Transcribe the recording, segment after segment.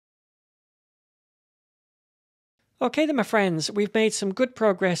Okay then my friends, we've made some good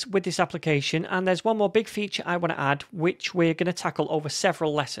progress with this application, and there's one more big feature I want to add which we're going to tackle over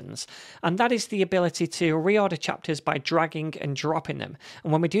several lessons, and that is the ability to reorder chapters by dragging and dropping them.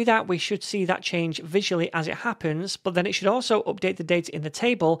 And when we do that, we should see that change visually as it happens, but then it should also update the data in the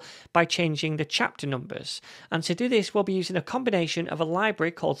table by changing the chapter numbers. And to do this, we'll be using a combination of a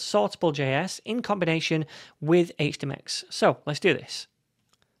library called Sortable.js in combination with HTMX. So let's do this.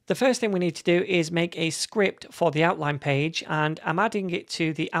 The first thing we need to do is make a script for the outline page, and I'm adding it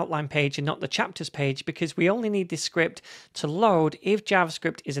to the outline page and not the chapters page because we only need this script to load if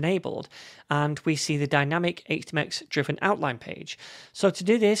JavaScript is enabled and we see the dynamic HTMX driven outline page. So to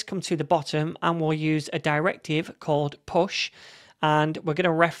do this, come to the bottom and we'll use a directive called push, and we're going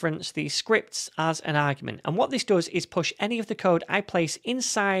to reference the scripts as an argument. And what this does is push any of the code I place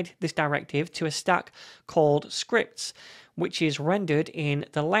inside this directive to a stack called scripts, which is rendered in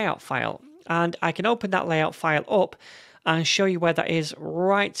the layout file. And I can open that layout file up and show you where that is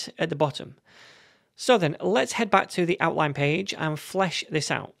right at the bottom. So then let's head back to the outline page and flesh this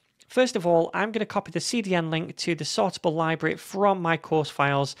out. First of all, I'm going to copy the CDN link to the sortable library from my course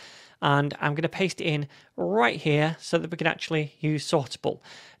files, and I'm going to paste it in right here so that we can actually use sortable.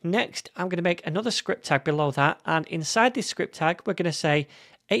 Next, I'm going to make another script tag below that, and inside this script tag, we're going to say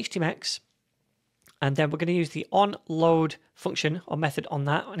HTMX, and then we're going to use the onLoad function or method on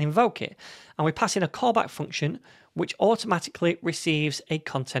that and invoke it. And we pass in a callback function which automatically receives a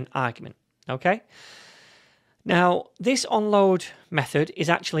content argument. Okay. Now, this onLoad method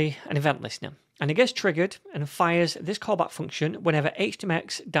is actually an event listener, and it gets triggered and fires this callback function whenever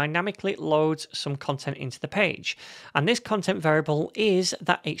HTMX dynamically loads some content into the page. And this content variable is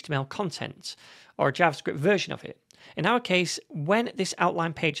that HTML content or a JavaScript version of it. In our case, when this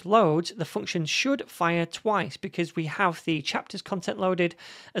outline page loads, the function should fire twice because we have the chapters content loaded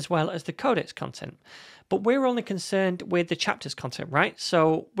as well as the codex content. But we're only concerned with the chapters content, right?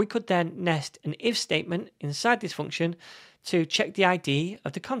 So we could then nest an if statement inside this function to check the ID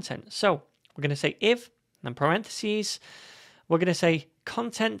of the content. So we're going to say if, and then parentheses, we're going to say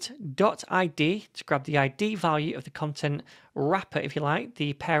content.id to grab the ID value of the content wrapper, if you like,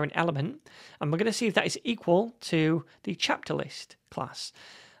 the parent element, and we're going to see if that is equal to the chapter list class.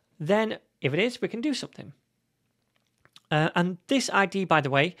 Then, if it is, we can do something. And this ID, by the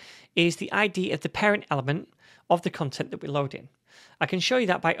way, is the ID of the parent element of the content that we load in. I can show you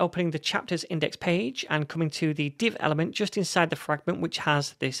that by opening the chapters index page and coming to the div element just inside the fragment, which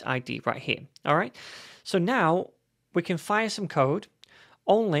has this ID right here. All right. So now we can fire some code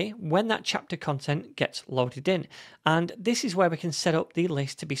only when that chapter content gets loaded in. And this is where we can set up the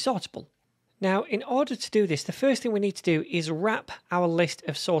list to be sortable. Now, in order to do this, the first thing we need to do is wrap our list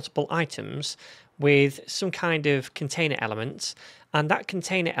of sortable items with some kind of container element. And that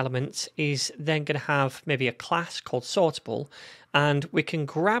container element is then going to have maybe a class called sortable. And we can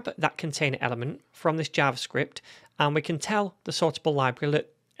grab that container element from this JavaScript and we can tell the sortable library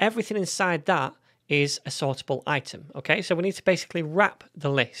that everything inside that is a sortable item. Okay, so we need to basically wrap the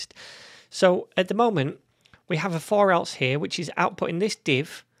list. So at the moment, we have a for else here, which is outputting this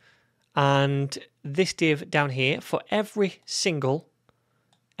div and this div down here for every single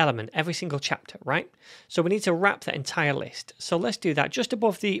element, every single chapter, right? So we need to wrap that entire list. So let's do that. Just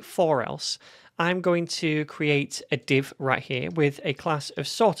above the for else, I'm going to create a div right here with a class of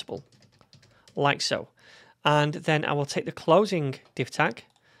sortable, like so. And then I will take the closing div tag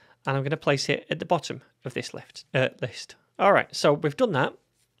and I'm going to place it at the bottom of this list. All right, so we've done that,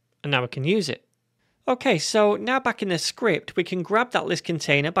 and now we can use it. Okay, so now back in the script, we can grab that list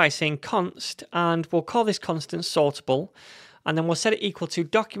container by saying const, and we'll call this constant sortable, and then we'll set it equal to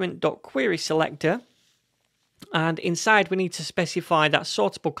document.querySelector, and inside we need to specify that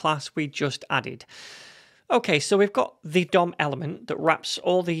sortable class we just added. Okay, so we've got the DOM element that wraps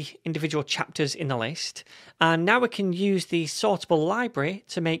all the individual chapters in the list, and now we can use the sortable library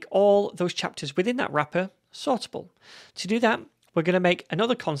to make all those chapters within that wrapper sortable. To do that, we're going to make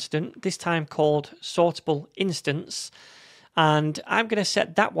another constant, this time called sortable instance, and I'm going to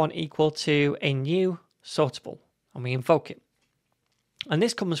set that one equal to a new sortable, and we invoke it. And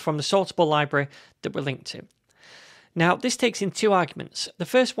this comes from the sortable library that we're linked to. Now, this takes in two arguments. The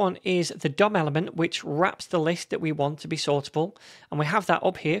first one is the DOM element, which wraps the list that we want to be sortable, and we have that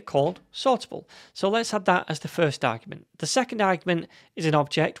up here called sortable. So let's add that as the first argument. The second argument is an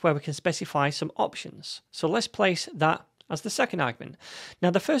object where we can specify some options. So let's place that as the second argument.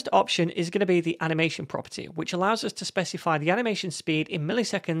 Now, the first option is going to be the animation property, which allows us to specify the animation speed in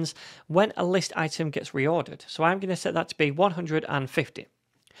milliseconds when a list item gets reordered. So I'm going to set that to be 150.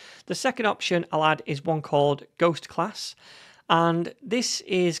 The second option I'll add is one called ghost class, and this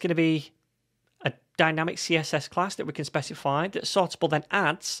is going to be a dynamic CSS class that we can specify that Sortable then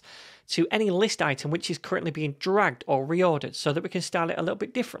adds to any list item which is currently being dragged or reordered so that we can style it a little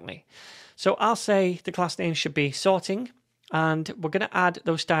bit differently. So I'll say the class name should be sorting, and we're going to add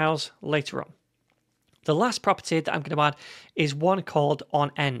those styles later on. The last property that I'm going to add is one called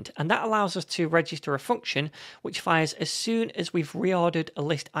onEnd, and that allows us to register a function which fires as soon as we've reordered a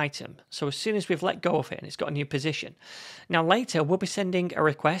list item. So as soon as we've let go of it and it's got a new position. Now later we'll be sending a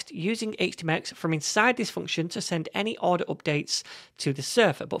request using HTMX from inside this function to send any order updates to the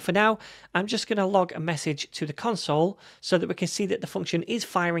server. But for now, I'm just going to log a message to the console so that we can see that the function is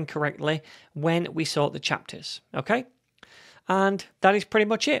firing correctly when we sort the chapters. Okay? And that is pretty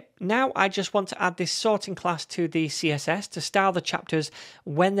much it. Now I just want to add this sorting class to the CSS to style the chapters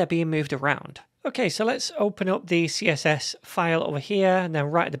when they're being moved around. Okay, so let's open up the CSS file over here, and then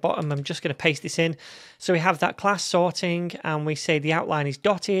right at the bottom I'm just going to paste this in. So we have that class sorting, and we say the outline is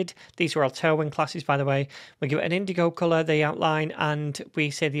dotted. These are all Tailwind classes, by the way. We give it an indigo color, the outline, and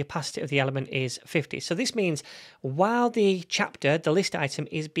we say the opacity of the element is 50. So this means while the chapter, the list item,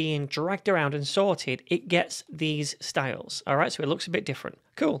 is being dragged around and sorted, it gets these styles. All right, so it looks a bit different.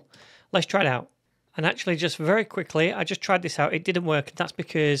 Cool. Let's try it out. And actually, just very quickly, I just tried this out. It didn't work. That's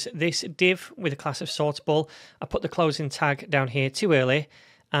because this div with a class of sortable, I put the closing tag down here too early,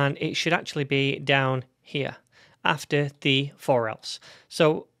 and it should actually be down here after the for else.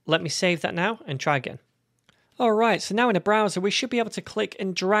 So let me save that now and try again. All right, so now in a browser, we should be able to click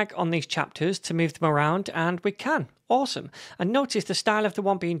and drag on these chapters to move them around, and we can. Awesome. And notice the style of the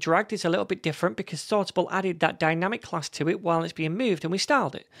one being dragged is a little bit different because Sortable added that dynamic class to it while it's being moved, and we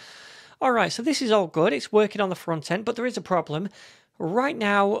styled it. All right, so this is all good. It's working on the front end, but there is a problem. Right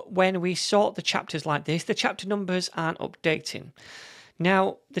now, when we sort the chapters like this, the chapter numbers aren't updating.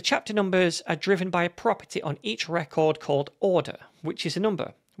 Now, the chapter numbers are driven by a property on each record called order, which is a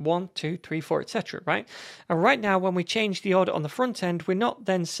number. 1, 2, 3, 4, etc. Right? And right now, when we change the order on the front end, we're not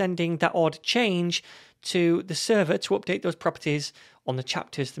then sending that order change to the server to update those properties on the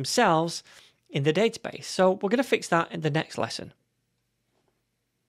chapters themselves in the database. So we're going to fix that in the next lesson.